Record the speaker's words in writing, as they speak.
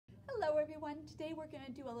everyone, today we're going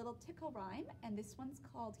to do a little tickle rhyme, and this one's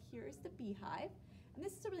called Here's the Beehive. And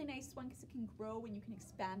this is a really nice one because it can grow and you can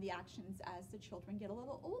expand the actions as the children get a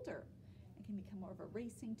little older. It can become more of a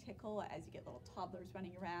racing tickle as you get little toddlers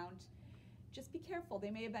running around. Just be careful,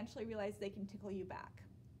 they may eventually realize they can tickle you back.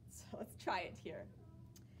 So let's try it here.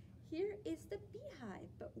 Here is the beehive,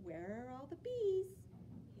 but where are all the bees?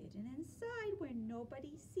 Hidden inside where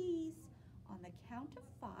nobody sees. On the count of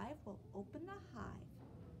 5, we'll open the hive.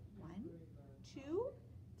 1, 2,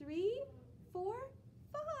 3, 4,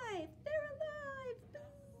 5. They're alive. So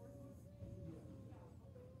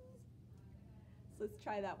let's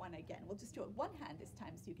try that one again. We'll just do it one hand this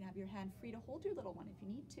time so you can have your hand free to hold your little one if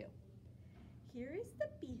you need to. Here is the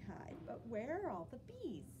beehive, but where are all the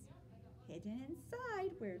bees? Hidden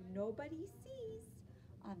inside where nobody sees.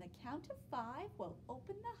 On the count of 5, we'll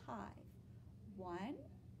open the hive. 1,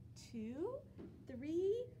 2,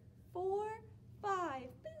 3, 4, 5.